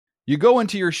You go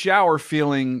into your shower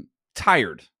feeling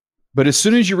tired, but as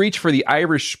soon as you reach for the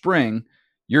Irish Spring,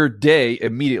 your day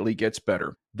immediately gets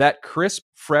better. That crisp,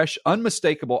 fresh,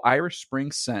 unmistakable Irish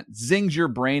Spring scent zings your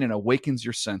brain and awakens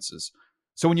your senses.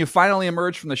 So when you finally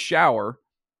emerge from the shower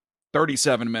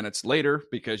 37 minutes later,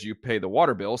 because you pay the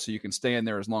water bill so you can stay in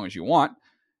there as long as you want,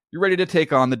 you're ready to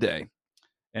take on the day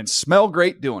and smell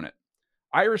great doing it.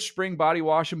 Irish Spring Body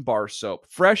Wash and Bar Soap.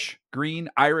 Fresh, green,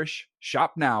 Irish.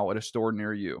 Shop now at a store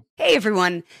near you. Hey,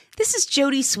 everyone. This is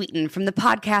Jody Sweeten from the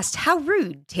podcast How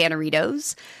Rude,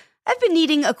 Tanneritos. I've been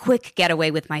needing a quick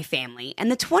getaway with my family,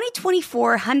 and the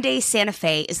 2024 Hyundai Santa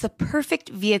Fe is the perfect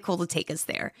vehicle to take us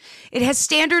there. It has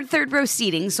standard third-row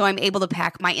seating, so I'm able to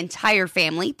pack my entire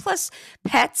family, plus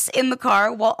pets, in the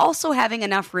car, while also having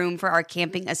enough room for our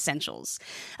camping essentials.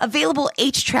 Available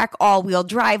H-Track all-wheel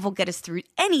drive will get us through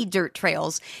any dirt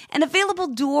trails, and available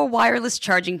dual wireless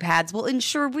charging pads will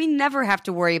ensure we never have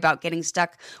to worry about getting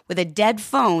stuck with a dead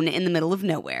phone in the middle of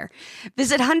nowhere.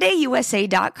 Visit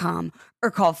HyundaiUSA.com or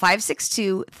call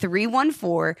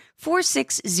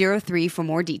 562-314-4603 for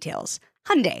more details.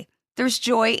 Hyundai, there's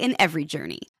joy in every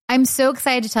journey. I'm so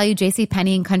excited to tell you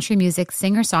JCPenney and country music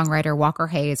singer-songwriter Walker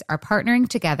Hayes are partnering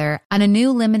together on a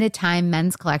new limited-time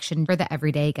men's collection for the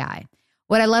everyday guy.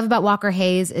 What I love about Walker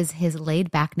Hayes is his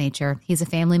laid-back nature. He's a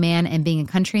family man, and being a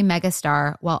country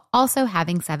megastar while also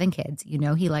having 7 kids, you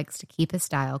know he likes to keep his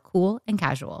style cool and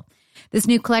casual. This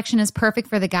new collection is perfect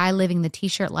for the guy living the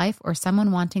t-shirt life or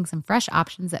someone wanting some fresh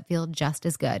options that feel just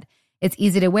as good. It's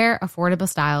easy to wear, affordable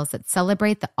styles that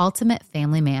celebrate the ultimate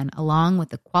family man, along with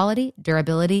the quality,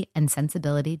 durability, and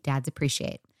sensibility dads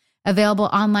appreciate. Available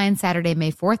online Saturday,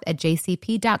 May 4th at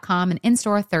jcp.com and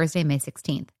in-store Thursday, May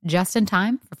 16th. Just in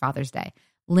time for Father's Day.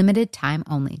 Limited time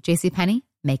only. JCPenney,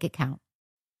 make it count.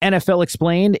 NFL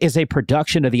Explained is a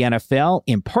production of the NFL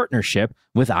in partnership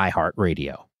with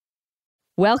iHeartRadio.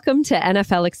 Welcome to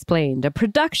NFL Explained, a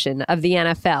production of the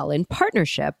NFL in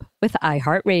partnership with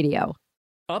iHeartRadio.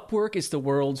 Upwork is the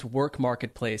world's work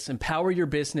marketplace. Empower your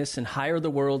business and hire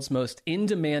the world's most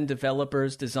in-demand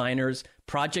developers, designers,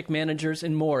 project managers,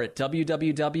 and more at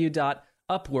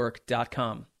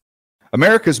www.upwork.com.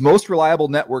 America's most reliable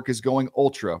network is going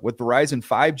ultra with Verizon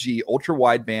 5G, ultra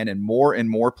wideband, and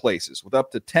more places. With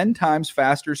up to 10 times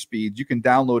faster speeds, you can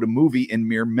download a movie in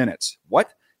mere minutes.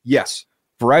 What? Yes.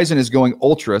 Verizon is going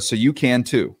ultra, so you can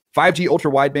too. 5G ultra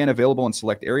wideband available in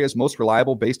select areas, most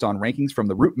reliable based on rankings from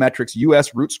the RootMetrics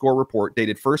U.S. Root Score report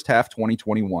dated first half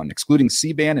 2021. Excluding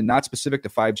C-band and not specific to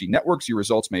 5G networks, your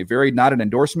results may vary. Not an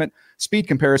endorsement. Speed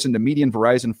comparison to median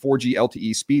Verizon 4G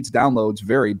LTE speeds. Downloads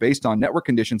vary based on network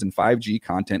conditions and 5G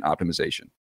content optimization.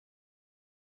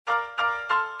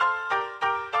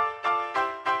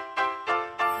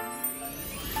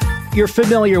 You're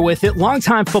familiar with it.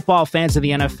 Longtime football fans of the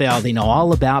NFL, they know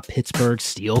all about Pittsburgh's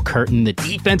Steel Curtain, the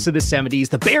defense of the 70s,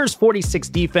 the Bears' 46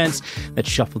 defense that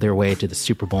shuffled their way to the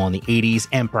Super Bowl in the 80s,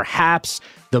 and perhaps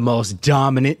the most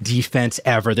dominant defense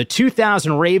ever, the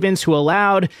 2000 Ravens, who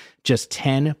allowed just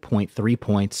 10.3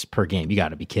 points per game. You got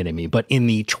to be kidding me. But in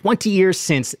the 20 years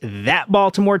since that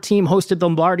Baltimore team hosted the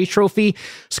Lombardi Trophy,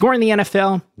 scoring the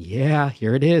NFL, yeah,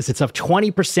 here it is. It's up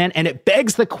 20%, and it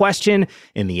begs the question,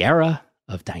 in the era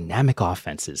of dynamic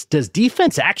offenses, does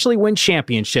defense actually win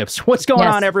championships? What's going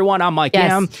on, everyone? I'm Mike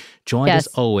Yam, joined as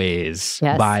always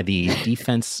by the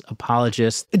defense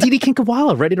apologist, Didi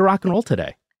Kinkawala, ready to rock and roll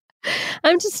today.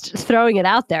 I'm just throwing it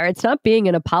out there. It's not being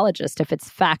an apologist if it's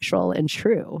factual and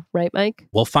true, right, Mike?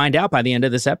 We'll find out by the end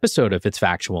of this episode if it's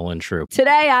factual and true.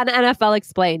 Today on NFL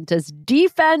Explained, does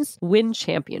defense win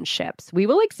championships? We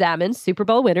will examine Super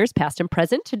Bowl winners past and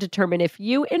present to determine if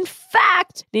you, in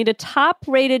fact, need a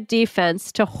top-rated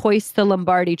defense to hoist the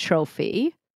Lombardi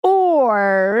Trophy,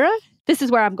 or this is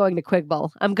where I'm going to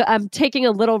quibble. I'm taking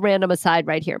a little random aside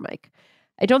right here, Mike.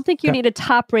 I don't think you need a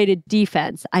top-rated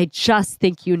defense. I just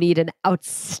think you need an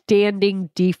outstanding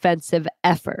defensive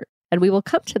effort. And we will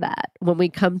come to that when we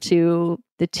come to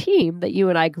the team that you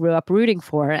and I grew up rooting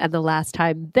for and the last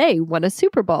time they won a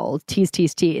Super Bowl. Tease,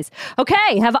 tease, tease.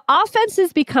 Okay, have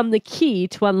offenses become the key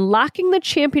to unlocking the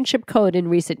championship code in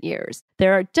recent years?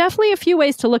 There are definitely a few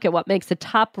ways to look at what makes a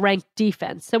top-ranked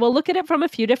defense. So we'll look at it from a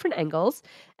few different angles,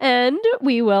 and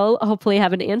we will hopefully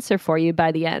have an answer for you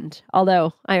by the end.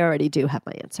 Although I already do have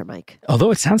my answer, Mike.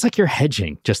 Although it sounds like you're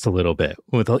hedging just a little bit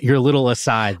with your little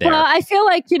aside there. Well, I feel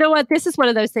like, you know what, this is one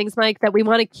of those things, Mike, that we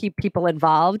want to keep people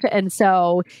involved. And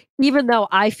so even though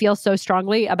I feel so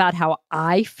strongly about how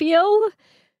I feel,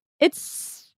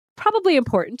 it's probably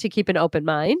important to keep an open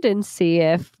mind and see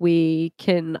if we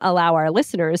can allow our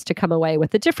listeners to come away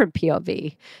with a different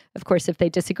POV. Of course, if they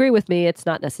disagree with me, it's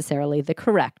not necessarily the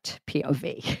correct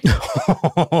POV.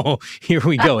 Oh, here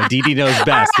we go. Didi Knows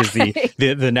Best right.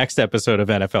 is the next episode of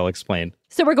NFL Explained.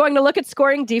 So we're going to look at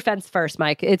scoring defense first,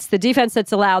 Mike. It's the defense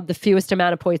that's allowed the fewest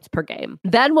amount of points per game.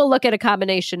 Then we'll look at a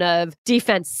combination of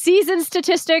defense season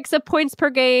statistics of points per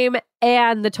game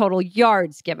and the total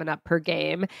yards given up per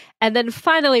game. And then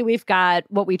finally, we've got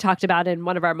what we talked about in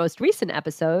one of our most recent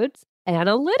episodes,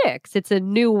 analytics. It's a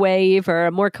new wave or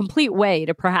a more complete way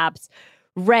to perhaps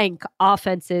rank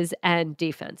offenses and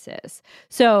defenses.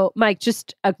 So, Mike,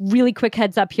 just a really quick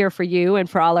heads up here for you and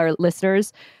for all our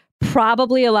listeners.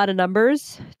 Probably a lot of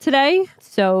numbers today,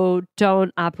 so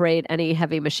don't operate any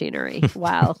heavy machinery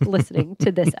while listening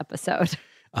to this episode.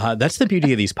 That's the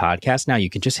beauty of these podcasts. Now you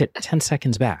can just hit 10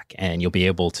 seconds back and you'll be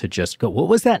able to just go, what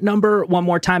was that number one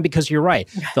more time? Because you're right.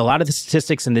 A lot of the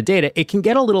statistics and the data, it can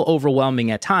get a little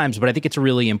overwhelming at times, but I think it's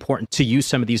really important to use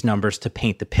some of these numbers to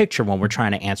paint the picture when we're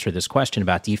trying to answer this question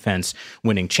about defense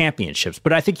winning championships.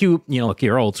 But I think look,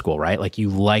 you're old school, right? Like you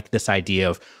like this idea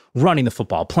of running the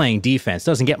football, playing defense.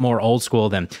 Doesn't get more old school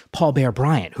than Paul Bear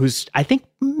Bryant, who's, I think,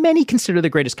 many consider the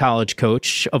greatest college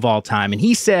coach of all time. And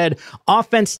he said,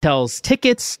 offense sells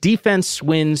tickets, defense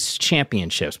wins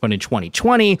championships. But in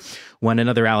 2020, when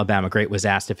another Alabama great was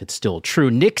asked if it's still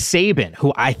true, Nick Saban,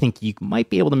 who I think you might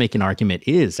be able to make an argument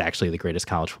is actually the greatest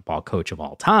college football coach of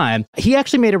all time, he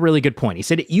actually made a really good point. He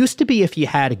said, it used to be if you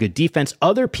had a good defense,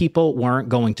 other people weren't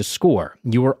going to score.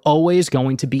 You were always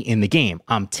going to be in the game.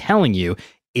 I'm telling you,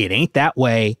 it ain't that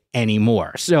way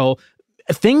anymore. So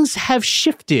things have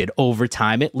shifted over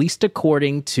time, at least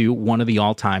according to one of the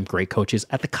all-time great coaches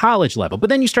at the college level. But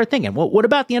then you start thinking, well, what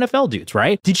about the NFL dudes,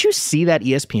 right? Did you see that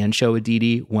ESPN show with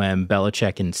Didi when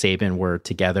Belichick and Saban were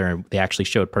together and they actually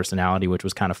showed personality, which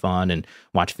was kind of fun, and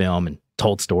watched film and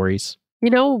told stories?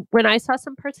 You know, when I saw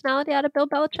some personality out of Bill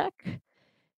Belichick,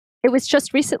 it was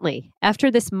just recently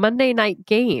after this Monday night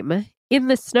game in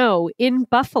the snow in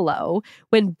Buffalo,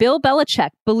 when Bill Belichick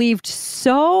believed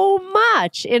so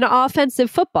much in offensive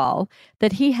football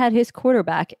that he had his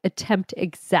quarterback attempt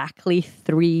exactly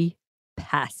 3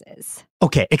 passes.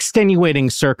 Okay,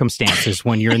 extenuating circumstances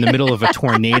when you're in the middle of a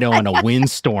tornado and a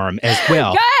windstorm as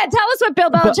well. Go ahead, tell us what Bill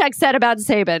Belichick said about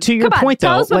Saban. To your point,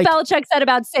 tell though, us what Belichick said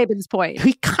about Saban's point.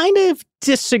 He kind of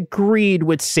disagreed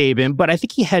with Saban, but I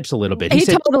think he hedged a little bit. He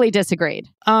said, totally disagreed.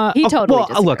 Disagreed.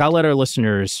 Look, I'll let our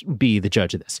listeners be the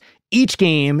judge of this. Each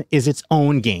game is its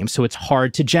own game, so it's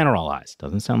hard to generalize.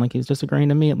 Doesn't sound like he's disagreeing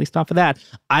to me, at least off of that.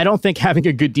 I don't think having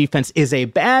a good defense is a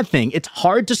bad thing. It's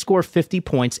hard to score 50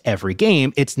 points every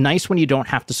game. It's nice when you don't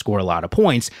have to score a lot of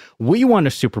points. We won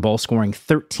a Super Bowl scoring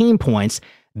 13 points.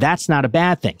 That's not a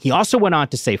bad thing. He also went on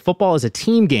to say football is a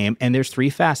team game, and there's 3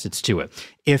 facets to it.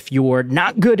 If you're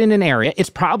not good in an area, it's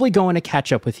probably going to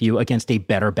catch up with you against a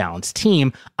better balanced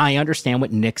team. I understand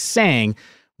what Nick's saying.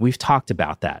 We've talked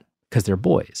about that because they're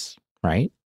boys,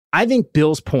 right? I think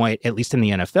Bill's point, at least in the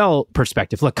NFL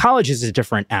perspective, look, college is a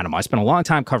different animal. I spent a long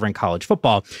time covering college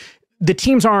football. The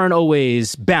teams aren't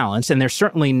always balanced, and they're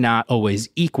certainly not always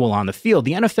equal on the field.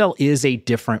 The NFL is a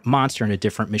different monster and a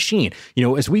different machine. You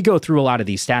know, as we go through a lot of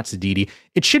these stats, Aditi,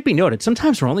 it should be noted,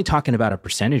 sometimes we're only talking about a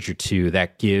percentage or two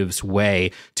that gives way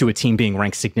to a team being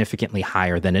ranked significantly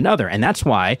higher than another. And that's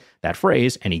why that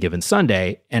phrase, any given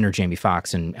Sunday, enter Jamie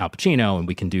Foxx and Al Pacino, and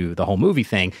we can do the whole movie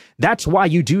thing. That's why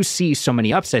you do see so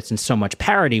many upsets and so much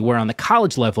parity, where on the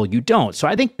college level, you don't. So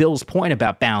I think Bill's point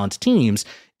about balanced teams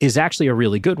is actually a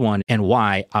really good one, and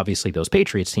why obviously those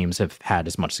Patriots teams have had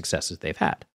as much success as they've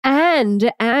had. And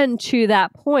to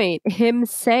that point, him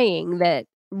saying that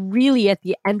really at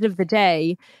the end of the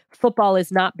day, football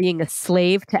is not being a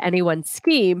slave to anyone's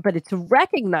scheme, but it's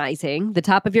recognizing, the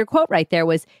top of your quote right there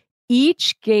was,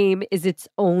 each game is its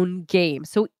own game.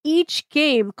 So each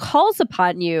game calls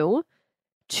upon you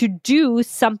to do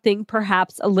something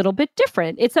perhaps a little bit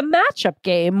different. It's a matchup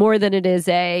game more than it is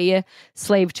a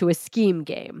slave to a scheme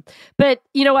game. But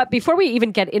you know what? Before we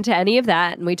even get into any of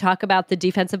that, and we talk about the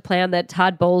defensive plan that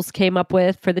Todd Bowles came up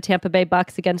with for the Tampa Bay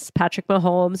Bucks against Patrick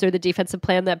Mahomes, or the defensive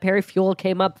plan that Perry Fewell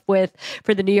came up with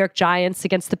for the New York Giants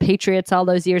against the Patriots all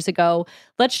those years ago,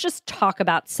 let's just talk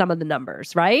about some of the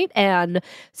numbers, right? And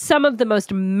some of the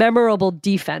most memorable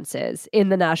defenses in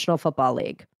the National Football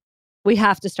League. We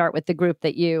have to start with the group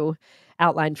that you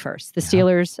outlined first, the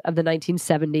Steelers of the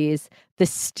 1970s, the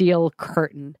Steel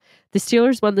Curtain. The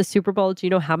Steelers won the Super Bowl, do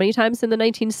you know how many times in the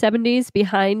 1970s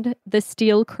behind the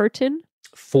Steel Curtain?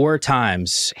 4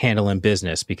 times handling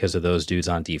business because of those dudes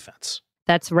on defense.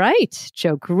 That's right.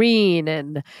 Joe Green.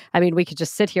 And I mean, we could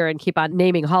just sit here and keep on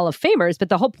naming Hall of Famers, but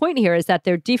the whole point here is that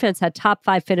their defense had top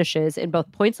 5 finishes in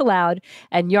both points allowed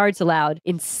and yards allowed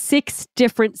in 6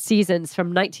 different seasons from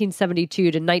 1972 to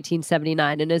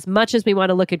 1979. And as much as we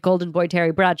want to look at Golden Boy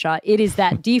Terry Bradshaw, it is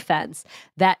that defense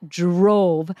that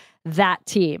drove that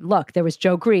team. Look, there was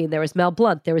Joe Green, there was Mel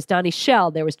Blount, there was Donnie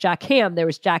Shell, there was Jack Ham, there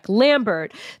was Jack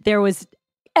Lambert, there was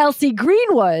Elsie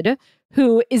Greenwood,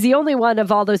 who is the only one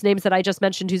of all those names that I just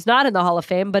mentioned who's not in the Hall of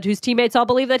Fame, but whose teammates all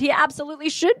believe that he absolutely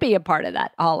should be a part of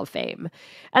that Hall of Fame.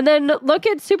 And then look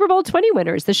at Super Bowl 20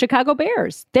 winners, the Chicago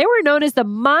Bears. They were known as the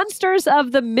Monsters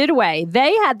of the Midway.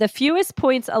 They had the fewest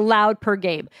points allowed per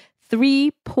game,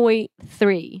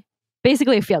 3.3,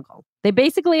 basically a field goal. They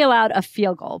basically allowed a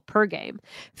field goal per game,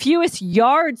 fewest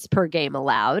yards per game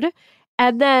allowed.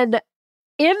 And then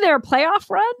in their playoff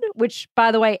run, which,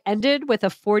 by the way, ended with a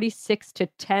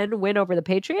 46-10 win over the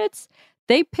Patriots,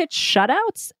 they pitched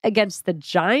shutouts against the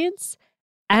Giants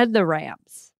and the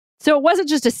Rams. So it wasn't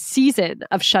just a season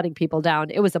of shutting people down.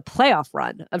 It was a playoff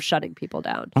run of shutting people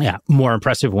down. Yeah, more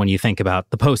impressive when you think about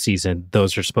the postseason.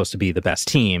 Those are supposed to be the best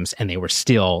teams, and they were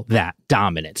still that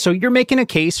dominant. So you're making a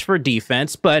case for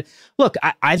defense, but look,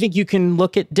 I think you can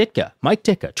look at Ditka, Mike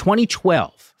Ditka,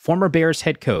 2012, former Bears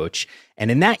head coach. And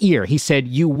in that year, he said,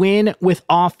 you win with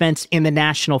offense in the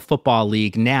National Football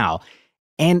League now.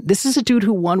 And this is a dude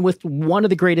who won with one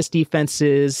of the greatest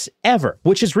defenses ever,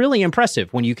 which is really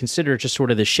impressive when you consider just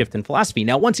sort of the shift in philosophy.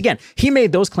 Now, once again, he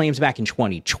made those claims back in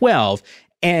 2012.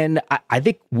 And I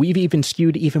think we've even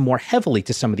skewed even more heavily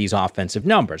to some of these offensive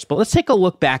numbers. But let's take a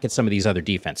look back at some of these other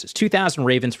defenses. 2000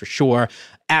 Ravens for sure,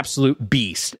 absolute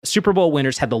beast. Super Bowl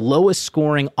winners had the lowest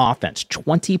scoring offense,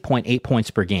 20.8 points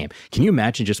per game. Can you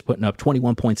imagine just putting up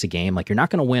 21 points a game? Like, you're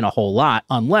not going to win a whole lot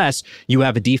unless you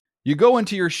have a defense. You go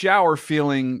into your shower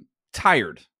feeling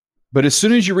tired, but as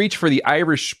soon as you reach for the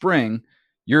Irish Spring,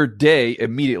 your day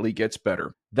immediately gets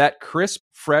better. That crisp,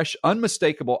 fresh,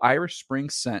 unmistakable Irish Spring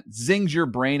scent zings your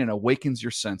brain and awakens your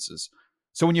senses.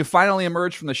 So when you finally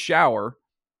emerge from the shower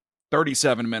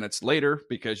 37 minutes later,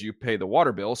 because you pay the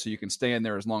water bill so you can stay in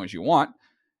there as long as you want,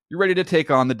 you're ready to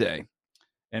take on the day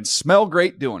and smell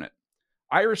great doing it.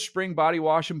 Irish Spring Body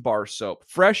Wash and Bar Soap.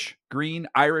 Fresh, green,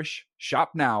 Irish.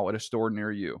 Shop now at a store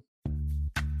near you.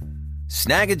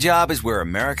 Snag a Job is where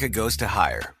America goes to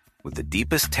hire, with the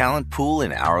deepest talent pool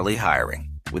in hourly hiring.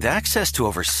 With access to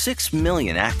over 6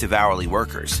 million active hourly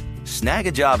workers, Snag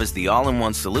a Job is the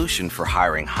all-in-one solution for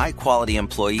hiring high-quality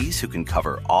employees who can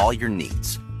cover all your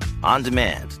needs. On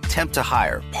demand, temp to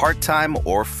hire, part-time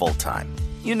or full-time.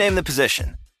 You name the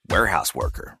position. Warehouse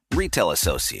worker, retail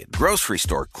associate, grocery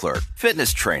store clerk,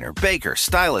 fitness trainer, baker,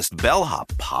 stylist, bellhop,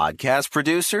 podcast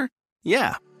producer.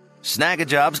 Yeah, Snag a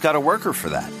Job's got a worker for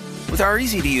that. With our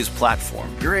easy-to-use platform,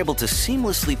 you're able to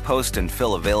seamlessly post and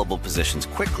fill available positions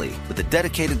quickly with a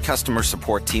dedicated customer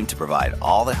support team to provide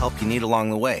all the help you need along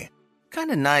the way.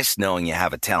 Kind of nice knowing you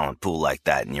have a talent pool like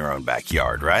that in your own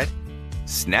backyard, right?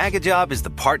 Snag a Job is the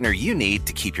partner you need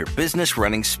to keep your business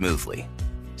running smoothly.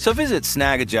 So visit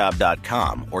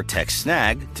snagajob.com or text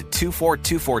snag to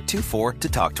 242424 to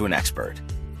talk to an expert.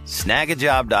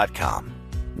 Snagajob.com,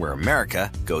 where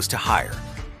America goes to hire.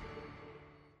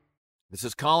 This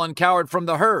is Colin Cowherd from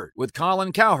The Herd with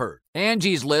Colin Cowherd.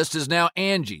 Angie's List is now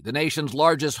Angie, the nation's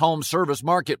largest home service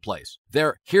marketplace.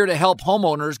 They're here to help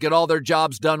homeowners get all their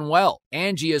jobs done well.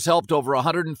 Angie has helped over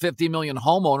 150 million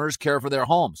homeowners care for their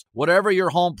homes. Whatever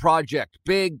your home project,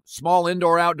 big, small,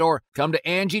 indoor, outdoor, come to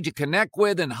Angie to connect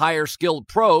with and hire skilled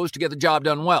pros to get the job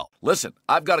done well. Listen,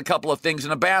 I've got a couple of things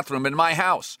in a bathroom in my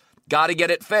house. Got to get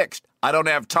it fixed. I don't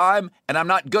have time, and I'm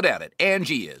not good at it.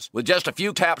 Angie is. With just a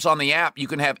few taps on the app, you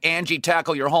can have Angie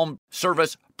tackle your home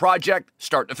service project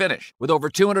start to finish. With over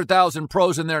 200,000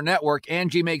 pros in their network,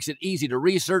 Angie makes it easy to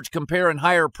research, compare, and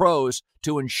hire pros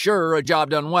to ensure a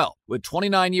job done well. With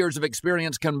 29 years of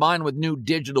experience combined with new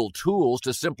digital tools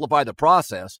to simplify the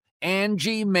process,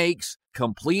 Angie makes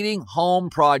completing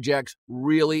home projects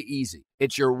really easy.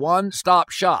 It's your one-stop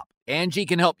shop. Angie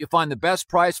can help you find the best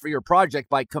price for your project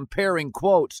by comparing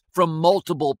quotes from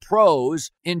multiple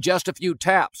pros in just a few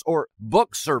taps, or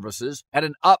book services at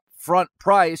an upfront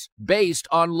price based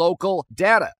on local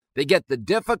data. They get the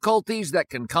difficulties that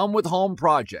can come with home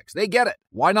projects. They get it.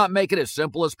 Why not make it as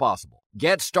simple as possible?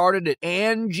 Get started at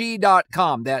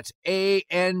Angie.com. That's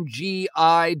ANGI.com,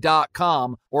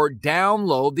 or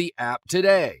download the app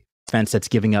today. defense that's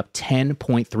giving up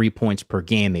 10.3 points per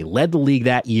game. They led the league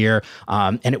that year,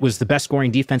 and it was the best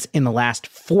scoring defense in the last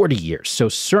 40 years. So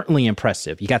certainly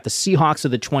impressive. You got the Seahawks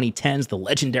of the 2010s, the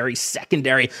legendary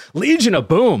secondary Legion of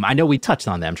Boom. I know we touched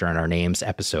on them during our names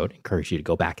episode. I encourage you to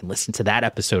go back and listen to that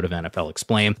episode of NFL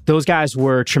Explained. Those guys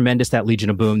were tremendous, that Legion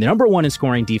of Boom. The number one in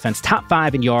scoring defense, top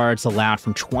 5 in yards allowed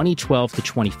from 2012 to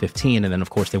 2015. And then, of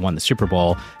course, they won the Super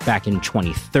Bowl back in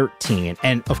 2013.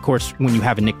 And, of course, when you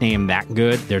have a nickname that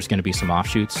good, there's going to be some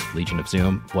offshoots. Legion of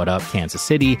Zoom, what up, Kansas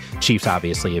City. Chiefs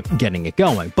obviously getting it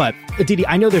going. But Didi,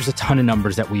 I know there's a ton of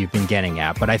numbers that we've been getting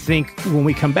at, but I think when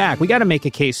we come back, we got to make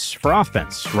a case for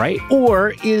offense, right?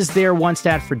 Or is there one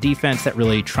stat for defense that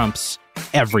really trumps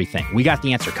everything? We got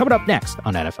the answer coming up next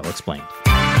on NFL Explained.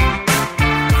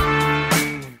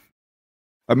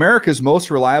 America's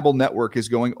most reliable network is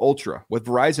going ultra with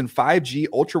Verizon 5G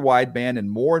ultra wideband in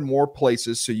more and more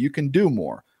places so you can do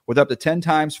more. With up to 10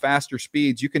 times faster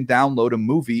speeds, you can download a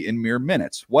movie in mere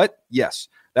minutes. What? Yes,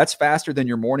 that's faster than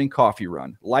your morning coffee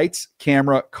run. Lights,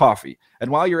 camera, coffee.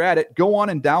 And while you're at it, go on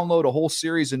and download a whole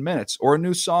series in minutes or a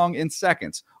new song in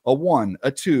seconds. A 1,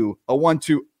 a 2, a 1,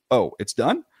 2. Oh, it's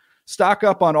done? Stock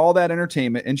up on all that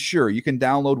entertainment, and sure, you can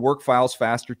download work files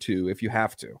faster too if you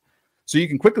have to. So you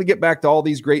can quickly get back to all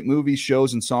these great movies,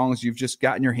 shows, and songs you've just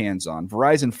gotten your hands on.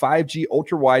 Verizon 5G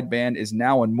ultra wideband is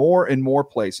now in more and more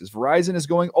places. Verizon is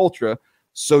going ultra,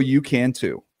 so you can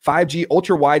too. 5G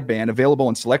ultra wideband available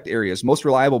in select areas, most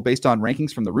reliable based on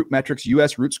rankings from the RootMetrics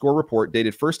US Root Score report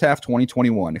dated first half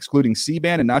 2021. Excluding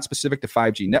C-band and not specific to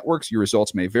 5G networks, your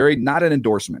results may vary, not an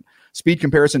endorsement. Speed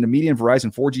comparison to median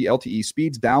Verizon 4G LTE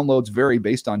speeds. Downloads vary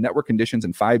based on network conditions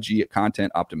and 5G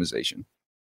content optimization.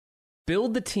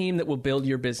 Build the team that will build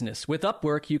your business. With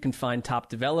Upwork, you can find top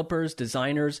developers,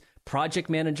 designers, project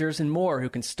managers, and more who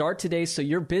can start today so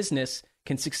your business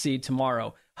can succeed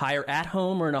tomorrow. Hire at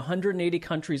home or in 180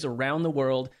 countries around the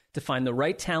world to find the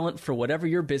right talent for whatever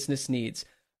your business needs.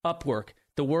 Upwork,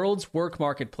 the world's work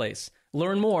marketplace.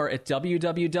 Learn more at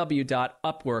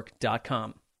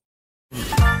www.upwork.com.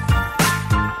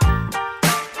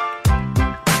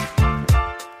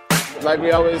 Like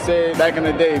we always said back in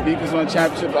the day, defense won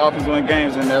championship, offense won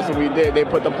games, and that's what we did. They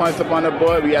put the points up on the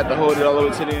board. We had to hold it all the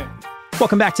way to the end.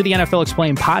 Welcome back to the NFL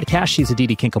Explained podcast. She's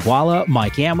Aditi Kinkhabwala,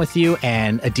 Mike Yam with you.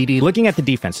 And Aditi, looking at the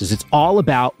defenses, it's all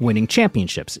about winning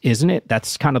championships, isn't it?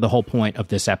 That's kind of the whole point of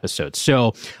this episode.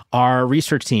 So our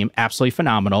research team, absolutely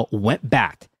phenomenal, went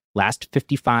back last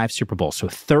 55 Super Bowls. So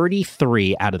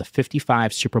 33 out of the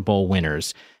 55 Super Bowl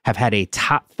winners have had a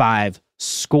top 5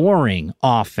 scoring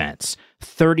offense.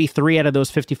 33 out of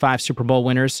those 55 Super Bowl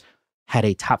winners had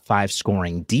a top 5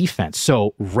 scoring defense.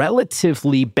 So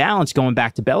relatively balanced, going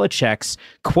back to Belichick's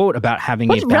quote about having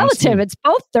What's a balanced relative? team. It's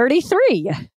both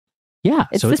 33. Yeah.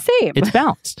 It's so the same. It's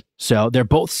balanced. So they're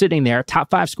both sitting there,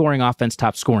 top 5 scoring offense,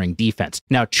 top scoring defense.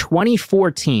 Now, 24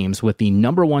 teams with the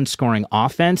number 1 scoring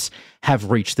offense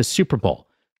have reached the Super Bowl.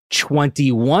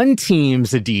 21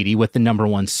 teams, Aditi, with the number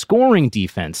 1 scoring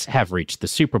defense have reached the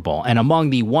Super Bowl. And among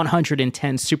the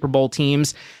 110 Super Bowl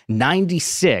teams,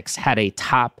 96 had a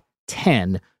top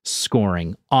 10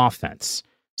 scoring offense.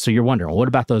 So you're wondering, well, what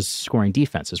about those scoring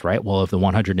defenses, right? Well, of the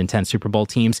 110 Super Bowl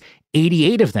teams,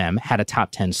 88 of them had a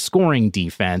top 10 scoring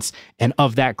defense. And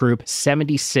of that group,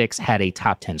 76 had a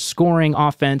top 10 scoring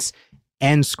offense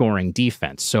and scoring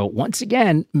defense. So once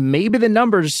again, maybe the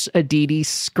numbers, Aditi,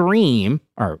 scream,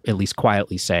 or at least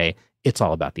quietly say, it's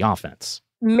all about the offense.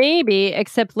 Maybe,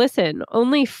 except listen,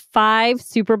 only 5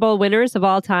 Super Bowl winners of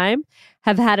all time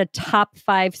have had a top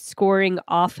 5 scoring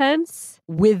offense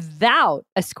without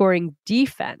a scoring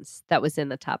defense that was in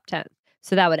the top 10.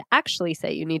 So that would actually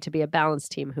say you need to be a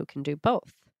balanced team who can do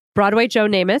both. Broadway Joe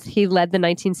Namath, he led the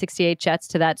 1968 Jets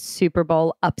to that Super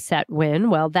Bowl upset win.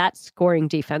 Well, that scoring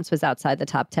defense was outside the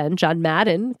top 10. John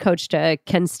Madden coached a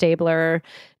Ken Stabler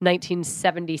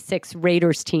 1976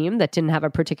 Raiders team that didn't have a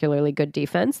particularly good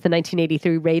defense. The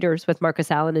 1983 Raiders with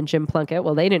Marcus Allen and Jim Plunkett,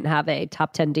 well, they didn't have a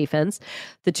top 10 defense.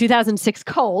 The 2006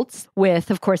 Colts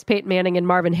with, of course, Peyton Manning and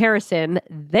Marvin Harrison,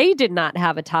 they did not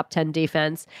have a top 10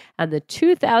 defense. And the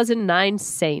 2009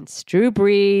 Saints, Drew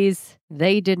Brees,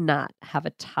 they did not have a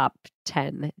top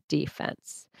 10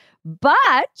 defense.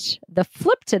 But the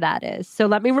flip to that is, so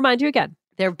let me remind you again,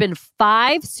 there have been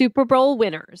 5 Super Bowl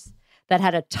winners that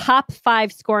had a top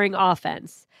 5 scoring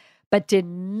offense, but did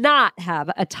not have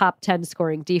a top 10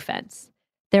 scoring defense.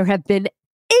 There have been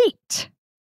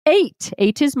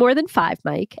 8 is more than 5,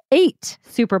 Mike, 8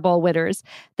 Super Bowl winners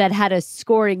that had a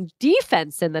scoring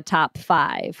defense in the top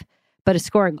 5, but a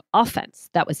scoring offense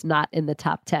that was not in the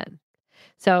top 10.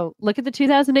 So look at the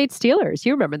 2008 Steelers.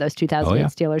 You remember those 2008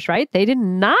 Steelers, right? They did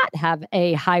not have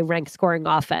a high-ranked scoring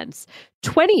offense.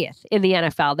 20th in the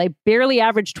NFL. They barely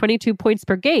averaged 22 points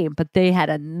per game, but they had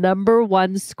a number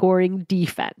one scoring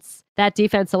defense. That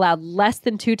defense allowed less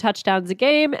than 2 touchdowns a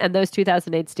game, and those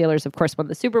 2008 Steelers, of course, won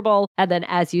the Super Bowl. And then,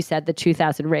 as you said, the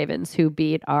 2000 Ravens, who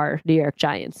beat our New York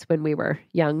Giants when we were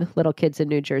young little kids in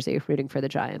New Jersey rooting for the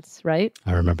Giants, right?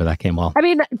 I remember that game well. I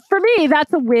mean, for me,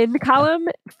 that's a win column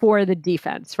for the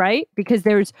defense, right? Because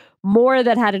there's more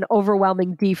that had an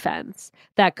overwhelming defense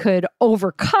that could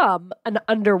overcome an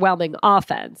underwhelming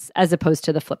offense, as opposed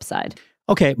to the flip side.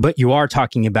 Okay, but you are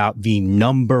talking about the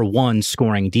number one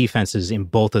scoring defenses in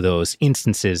both of those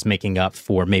instances, making up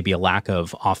for maybe a lack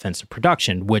of offensive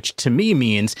production, which to me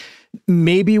means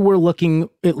maybe we're looking,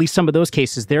 at least some of those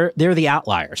cases, they're the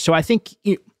outliers. So I think,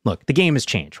 look, the game has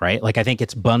changed, right? Like, I think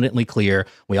it's abundantly clear.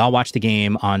 We all watch the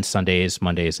game on Sundays,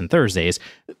 Mondays, and Thursdays.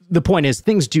 The point is,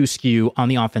 things do skew on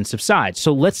the offensive side.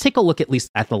 So let's take a look at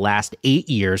least at the last 8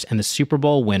 years and the Super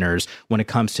Bowl winners when it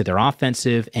comes to their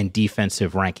offensive and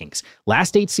defensive rankings.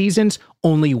 Last 8 seasons,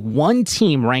 only one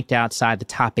team ranked outside the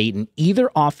top 8 in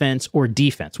either offense or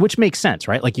defense, which makes sense,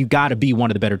 right? Like, you got to be one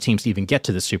of the better teams to even get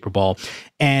to the Super Bowl.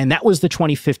 And that was the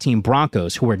 2015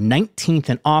 Broncos, who were 19th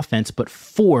in offense, but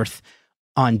 4th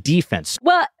on defense.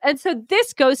 Well, and so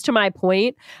this goes to my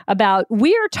point about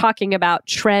we're talking about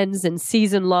trends and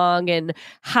season long and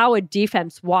how a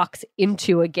defense walks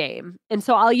into a game. And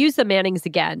so I'll use the Mannings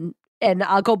again, and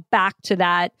I'll go back to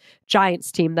that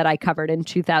Giants team that I covered in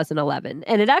 2011.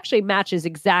 And it actually matches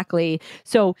exactly.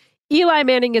 So Eli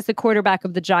Manning is the quarterback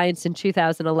of the Giants in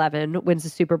 2011, wins the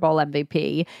Super Bowl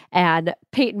MVP. And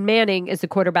Peyton Manning is the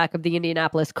quarterback of the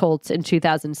Indianapolis Colts in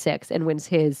 2006 and wins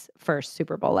his first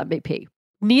Super Bowl MVP.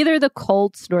 Neither the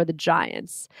Colts nor the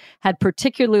Giants had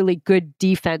particularly good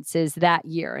defenses that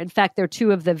year. In fact, they're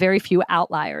two of the very few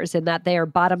outliers in that they are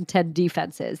bottom 10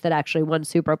 defenses that actually won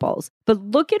Super Bowls. But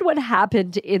look at what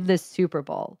happened in the Super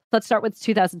Bowl. Let's start with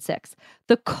 2006.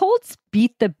 The Colts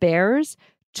beat the Bears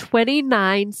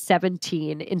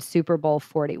 29-17 in Super Bowl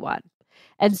 41.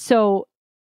 And so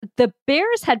the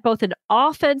Bears had both an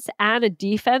offense and a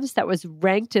defense that was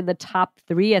ranked in the top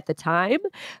 3 at the time,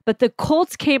 but the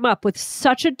Colts came up with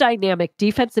such a dynamic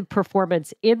defensive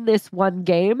performance in this one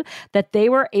game that they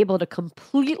were able to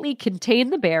completely contain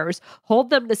the Bears,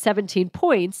 hold them to 17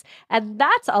 points, and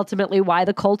that's ultimately why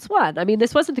the Colts won. I mean,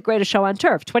 this wasn't the greatest show on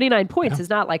turf. 29 points is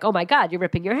not like, oh my God, you're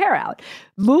ripping your hair out.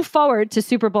 Move forward to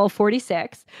Super Bowl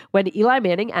 46, when Eli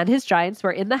Manning and his Giants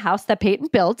were in the house that Peyton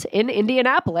built in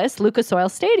Indianapolis, Lucas Oil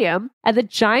Stadium, and the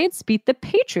Giants beat the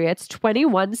Patriots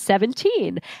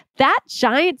 21-17. That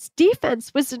Giants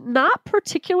defense was not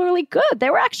particularly good. They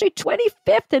were actually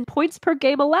 25th in points per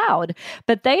game allowed,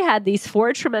 but they had these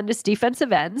 4 tremendous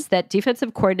defensive ends that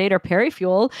defensive coordinator Perry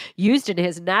Fewell used in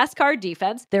his NASCAR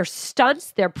defense. Their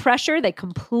stunts, their pressure, they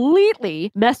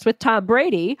completely messed with Tom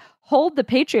Brady, hold the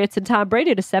Patriots and Tom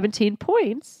Brady to 17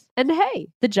 points. And hey,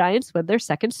 the Giants win their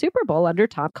second Super Bowl under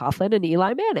Tom Coughlin and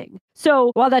Eli Manning.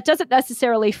 So while that doesn't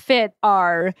necessarily fit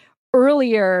our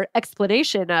earlier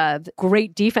explanation of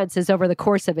great defenses over the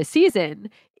course of a season,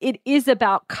 it is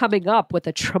about coming up with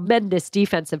a tremendous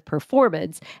defensive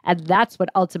performance, and that's what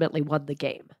ultimately won the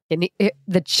game. And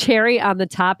the cherry on the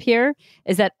top here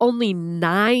is that only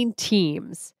 9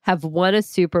 teams have won a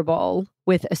Super Bowl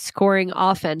with a scoring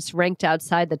offense ranked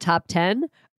outside the top 10,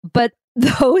 but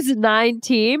those 9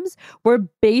 teams were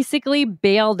basically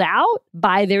bailed out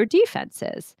by their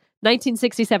defenses.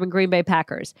 1967 Green Bay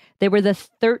Packers, they were the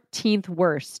 13th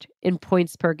worst in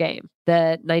points per game.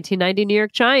 The 1990 New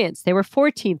York Giants, they were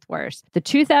 14th worst. The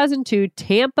 2002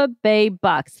 Tampa Bay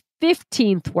Bucks,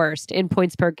 15th worst in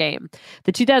points per game.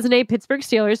 The 2008 Pittsburgh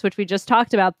Steelers, which we just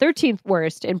talked about, 13th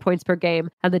worst in points per game.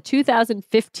 And the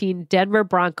 2015 Denver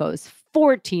Broncos,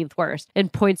 14th worst in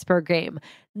points per game.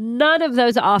 None of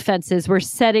those offenses were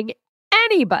setting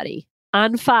anybody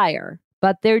on fire,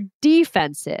 but their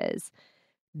defenses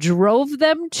drove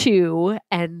them to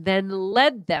and then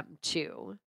led them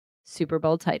to Super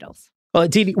Bowl titles. Well,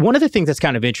 Didi, one of the things that's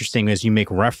kind of interesting as you make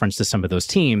reference to some of those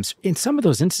teams, in some of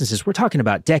those instances, we're talking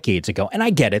about decades ago. And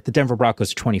I get it, the Denver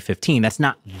Broncos 2015, that's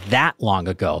not that long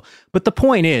ago. But the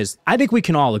point is, I think we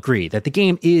can all agree that the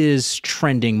game is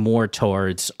trending more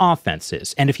towards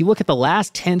offenses. And if you look at the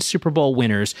last 10 Super Bowl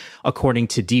winners, according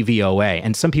to DVOA,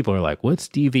 and some people are like, what's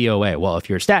DVOA? Well, if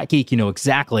you're a stat geek, you know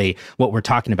exactly what we're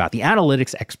talking about. The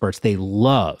analytics experts, they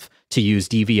love to use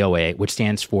DVOA, which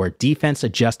stands for Defense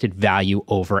Adjusted Value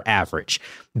Over Average.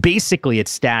 Basically,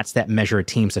 it's stats that measure a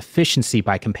team's efficiency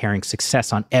by comparing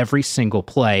success on every single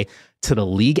play to the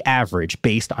league average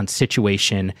based on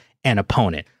situation and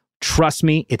opponent. Trust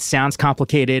me, it sounds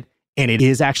complicated, and it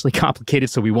is actually complicated,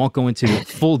 so we won't go into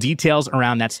full details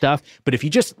around that stuff. But if you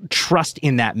just trust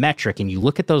in that metric and you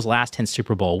look at those last 10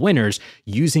 Super Bowl winners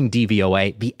using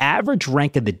DVOA, the average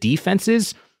rank of the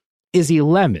defenses is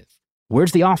 11th.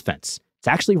 Where's the offense? It's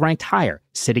actually ranked higher,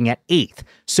 sitting at 8th.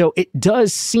 So it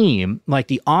does seem like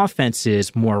the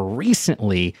offenses more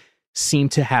recently seem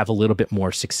to have a little bit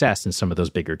more success in some of those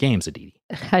bigger games, Aditi.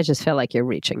 I just feel like you're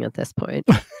reaching at this point.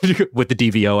 With the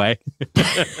DVOA?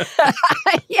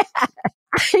 Yeah.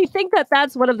 I think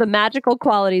that's one of the magical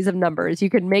qualities of numbers. You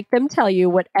can make them tell you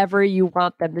whatever you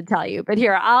want them to tell you. But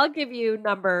here, I'll give you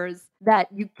numbers that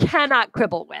you cannot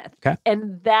quibble with. Okay.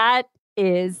 And that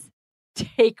is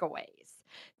takeaways.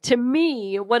 To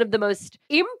me, one of the most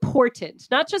important,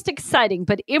 not just exciting,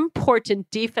 but important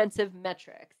defensive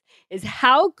metrics is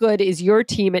how good is your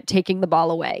team at taking the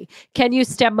ball away? Can you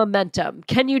stem momentum?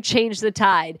 Can you change the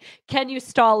tide? Can you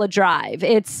stall a drive?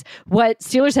 It's what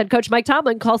Steelers head coach Mike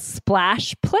Tomlin calls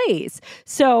splash plays.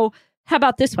 So how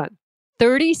about this one?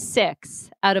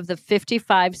 36 out of the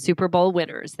 55 Super Bowl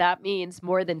winners. That means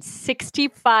more than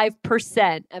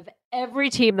 65% of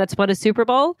every team that's won a Super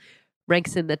Bowl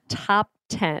ranks in the top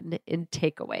 10 in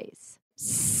takeaways.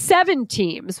 7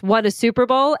 teams won a Super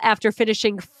Bowl after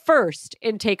finishing first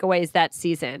in takeaways that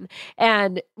season.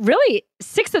 And really,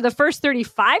 6 of the first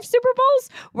 35 Super Bowls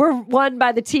were won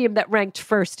by the team that ranked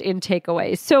first in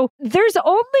takeaways. So there's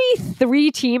only 3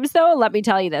 teams, though. Let me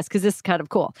tell you this, because this is kind of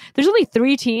cool. There's only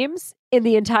 3 teams in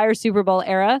the entire Super Bowl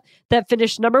era that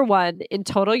finished number 1 in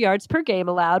total yards per game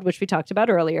allowed, which we talked about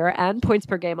earlier, and points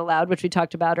per game allowed, which we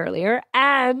talked about earlier,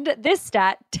 and this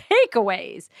stat,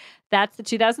 takeaways. That's the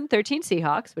 2013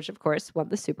 Seahawks, which of course won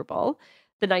the Super Bowl,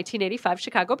 the 1985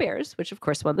 Chicago Bears, which of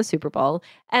course won the Super Bowl,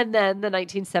 and then the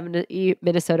 1970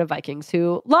 Minnesota Vikings,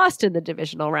 who lost in the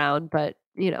divisional round, but,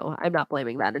 you know, I'm not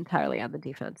blaming that entirely on the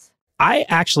defense. I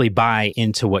actually buy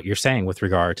into what you're saying with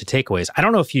regard to takeaways. I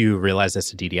don't know if you realize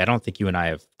this, Aditi. I don't think you and I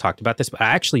have talked about this, but I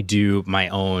actually do my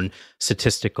own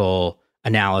statistical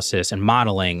analysis and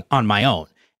modeling on my own.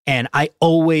 And I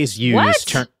always use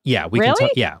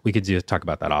we could talk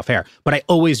about that off air. But I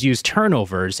always use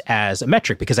turnovers as a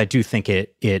metric because I do think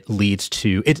it leads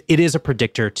to it is a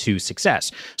predictor to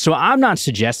success. So I'm not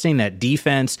suggesting that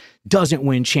defense doesn't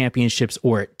win championships,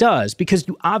 or it does, because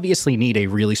you obviously need a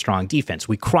really strong defense.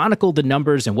 We chronicled the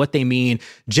numbers and what they mean,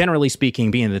 generally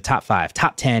speaking, being in the top 5,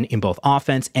 top 10 in both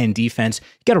offense and defense.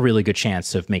 You got a really good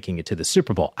chance of making it to the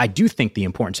Super Bowl. I do think the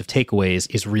importance of takeaways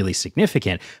is really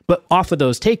significant, but off of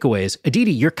those takeaways,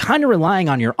 Aditi, you're kind of relying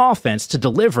on your offense to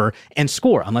deliver and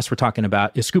score, unless we're talking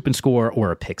about a scoop and score or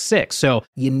a pick six. So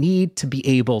you need to be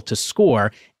able to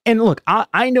score. And look,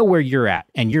 I know where you're at,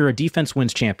 and you're a defense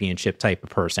wins championship type of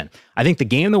person. I think the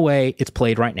game, the way it's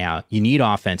played right now, you need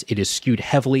offense. It is skewed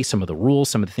heavily. Some of the rules,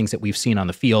 some of the things that we've seen on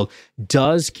the field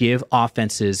does give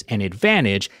offenses an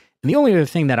advantage. And the only other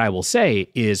thing that I will say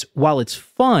is, while it's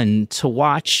fun to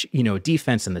watch,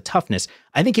 defense and the toughness,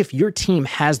 I think if your team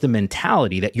has the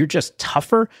mentality that you're just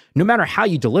tougher, no matter how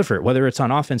you deliver it, whether it's on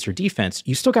offense or defense,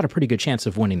 you still got a pretty good chance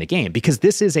of winning the game, because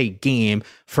this is a game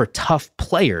for tough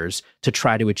players to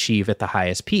try to achieve at the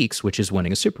highest peaks, which is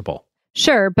winning a Super Bowl.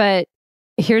 Sure, but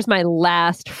here's my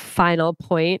last final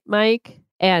point, Mike.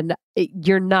 And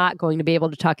you're not going to be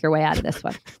able to talk your way out of this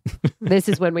one. This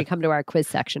is when we come to our quiz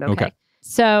section, okay?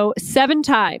 So 7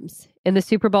 times in the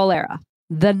Super Bowl era,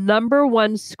 the number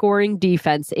 1 scoring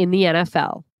defense in the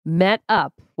NFL met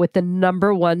up with the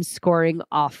number 1 scoring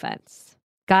offense.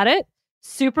 Got it?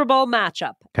 Super Bowl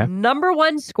matchup. Okay. Number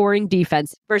 1 scoring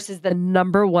defense versus the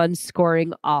number 1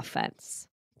 scoring offense.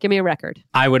 Give me a record.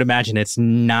 I would imagine it's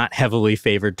not heavily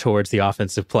favored towards the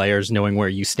offensive players, knowing where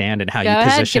you stand and how you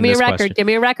position this question. Give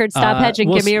me a record. Stop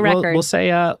hedging. Give me a record. We'll say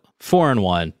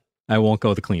 4-1. I won't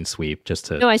go the clean sweep just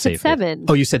to. No, I said 7.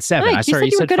 Oh, you said 7. Mike, you said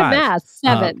 5. Good at math.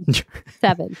 7.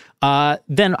 7.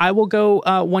 Then I will go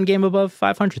 1 game above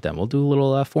 500. Then we'll do a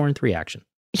little 4-3 action.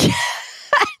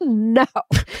 No,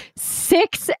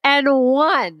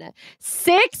 6-1.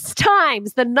 6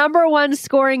 times the number 1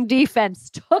 scoring defense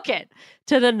took it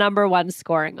to the number 1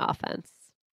 scoring offense.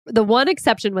 The one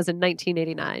exception was in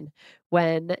 1989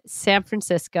 when San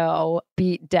Francisco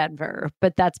beat Denver,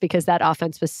 but that's because that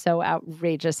offense was so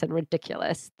outrageous and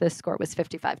ridiculous. The score was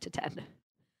 55-10.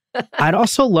 I'd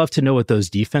also love to know what those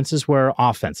defenses were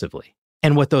offensively.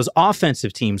 and what those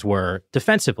offensive teams were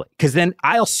defensively. Because then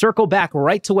I'll circle back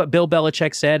right to what Bill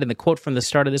Belichick said in the quote from the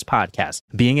start of this podcast.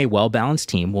 Being a well-balanced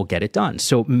team will get it done.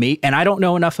 So, and I don't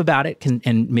know enough about it,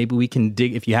 and maybe we can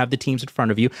dig, if you have the teams in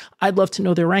front of you, I'd love to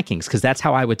know their rankings, because that's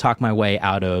how I would talk my way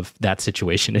out of that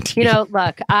situation. You know,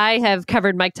 look, I have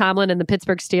covered Mike Tomlin and the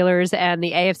Pittsburgh Steelers and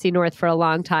the AFC North for a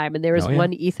long time, and there is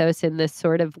one ethos in this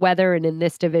sort of weather and in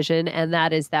this division, and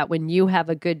that is that when you have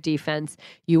a good defense,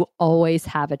 you always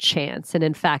have a chance. And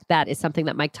in fact, that is something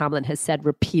that Mike Tomlin has said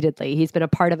repeatedly. He's been a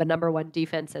part of a number one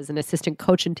defense as an assistant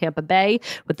coach in Tampa Bay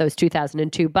with those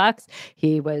 2002 Bucks.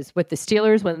 He was with the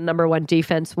Steelers when the number one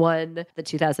defense won the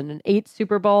 2008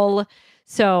 Super Bowl.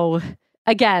 So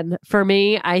again, for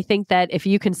me, I think that if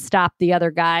you can stop the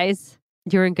other guys,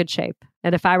 you're in good shape.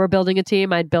 And if I were building a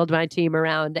team, I'd build my team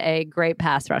around a great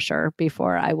pass rusher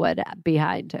before I would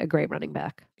behind a great running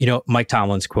back. You know, Mike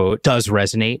Tomlin's quote does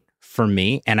resonate for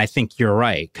me. And I think you're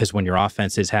right, because when your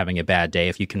offense is having a bad day,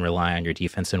 if you can rely on your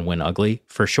defense and win ugly,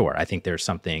 for sure. I think there's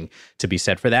something to be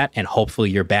said for that. And hopefully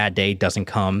your bad day doesn't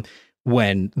come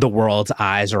when the world's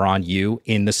eyes are on you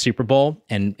in the Super Bowl.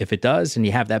 And if it does, and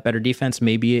you have that better defense,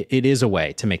 maybe it is a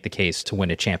way to make the case to win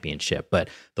a championship. But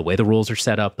the way the rules are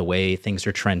set up, the way things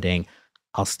are trending,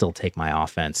 I'll still take my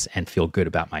offense and feel good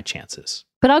about my chances.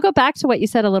 But I'll go back to what you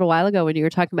said a little while ago when you were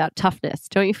talking about toughness.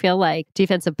 Don't you feel like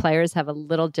defensive players have a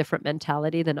little different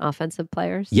mentality than offensive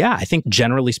players? Yeah, I think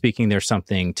generally speaking, there's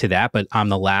something to that. But I'm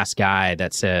the last guy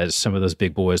that says some of those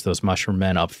big boys, those mushroom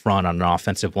men up front on an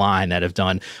offensive line that have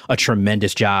done a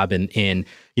tremendous job in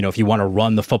you know, if you want to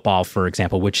run the football, for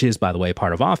example, which is, by the way,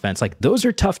 part of offense, like those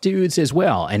are tough dudes as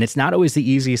well. And it's not always the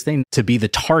easiest thing to be the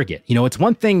target. You know, it's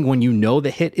one thing when you know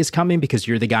the hit is coming because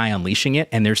you're the guy unleashing it,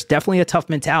 and there's definitely a tough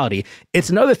mentality. It's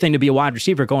another thing to be a wide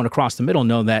receiver going across the middle,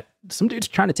 know that some dude's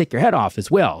trying to take your head off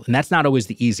as well. And that's not always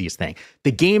the easiest thing.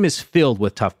 The game is filled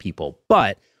with tough people.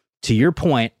 But to your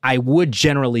point, I would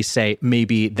generally say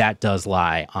maybe that does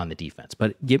lie on the defense.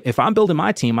 But if I'm building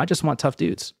my team, I just want tough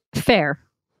dudes. Fair.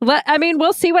 I mean,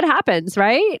 we'll see what happens,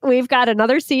 right? We've got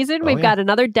another season. We've got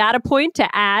another data point to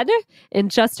add in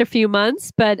just a few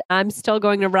months. But I'm still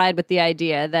going to ride with the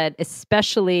idea that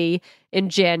especially in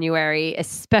January,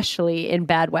 especially in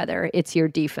bad weather, it's your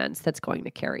defense that's going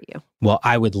to carry you. Well,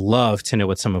 I would love to know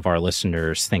what some of our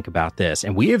listeners think about this.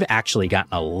 And we have actually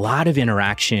gotten a lot of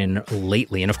interaction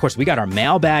lately. And of course, we got our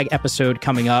mailbag episode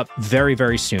coming up very,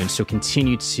 very soon. So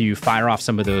continue to fire off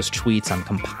some of those tweets. I'm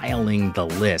compiling the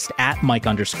list at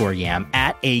Mike_Yam,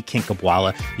 at A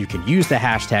Kinkabwala. You can use the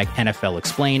hashtag NFL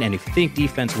Explain. And if you think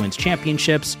defense wins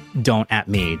championships, don't at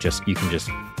me. You can just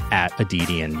at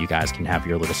Aditi, and you guys can have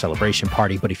your little celebration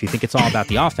party. But if you think it's all about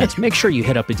the offense, make sure you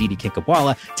hit up Aditi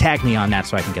Kinkabwala, tag me on that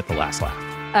so I can get the last laugh.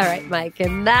 All right, Mike.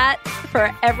 And that,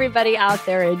 for everybody out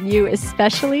there, and you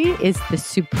especially, is the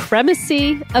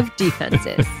supremacy of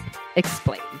defenses.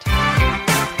 Explained.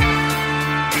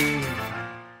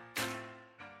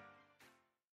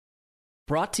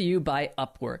 Brought to you by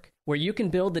Upwork, where you can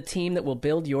build the team that will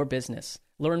build your business.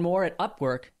 Learn more at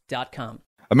Upwork.com.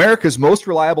 America's most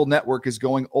reliable network is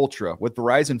going ultra with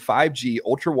Verizon 5G,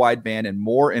 ultra wideband, and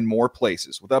more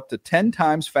places. With up to 10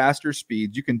 times faster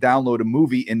speeds, you can download a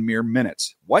movie in mere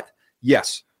minutes. What?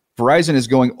 Yes. Verizon is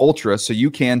going ultra, so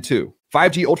you can too.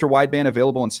 5G ultra wideband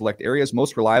available in select areas,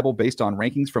 most reliable based on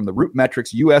rankings from the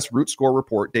RootMetrics U.S. Root Score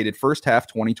report dated first half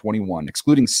 2021.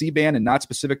 Excluding C-band and not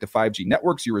specific to 5G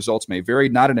networks, your results may vary.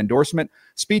 Not an endorsement.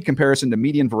 Speed comparison to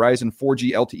median Verizon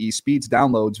 4G LTE speeds.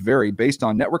 Downloads vary based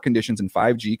on network conditions and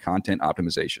 5G content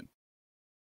optimization.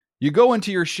 You go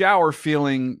into your shower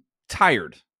feeling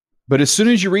tired, but as soon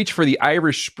as you reach for the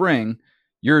Irish Spring,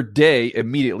 your day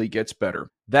immediately gets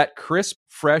better. That crisp,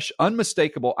 fresh,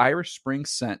 unmistakable Irish Spring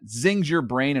scent zings your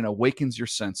brain and awakens your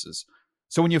senses.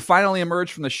 So when you finally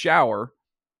emerge from the shower,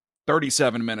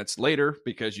 37 minutes later,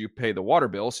 because you pay the water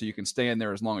bill so you can stay in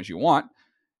there as long as you want,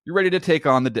 you're ready to take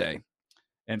on the day.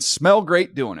 And smell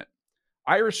great doing it.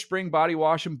 Irish Spring Body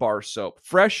Wash and Bar Soap.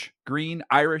 Fresh, green,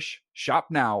 Irish. Shop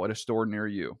now at a store near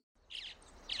you.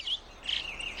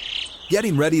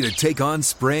 Getting ready to take on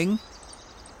spring?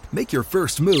 Make your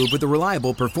first move with the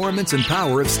reliable performance and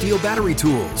power of Steel battery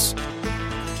tools.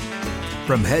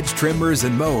 From hedge trimmers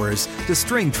and mowers to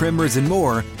string trimmers and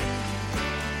more,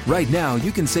 right now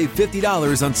you can save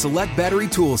 $50 on select battery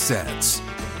tool sets.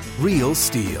 Real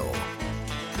Steel.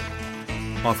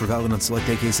 Offer valid on select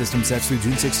AK system sets through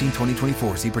June 16,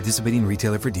 2024. See participating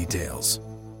retailer for details.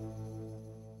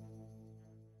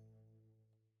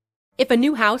 If a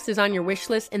new house is on your wish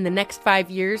list in the next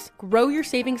 5 years, grow your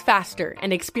savings faster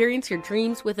and experience your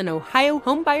dreams with an Ohio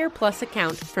Homebuyer Plus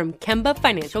account from Kemba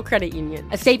Financial Credit Union.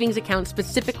 A savings account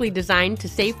specifically designed to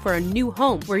save for a new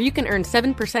home, where you can earn 7%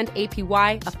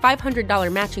 APY, a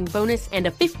 $500 matching bonus, and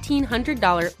a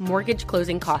 $1,500 mortgage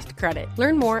closing cost credit.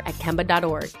 Learn more at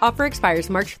Kemba.org. Offer expires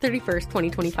March 31st,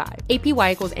 2025.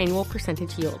 APY equals annual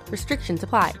percentage yield. Restrictions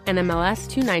apply. NMLS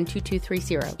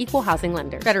 292230. Equal housing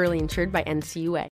lender. Federally insured by NCUA.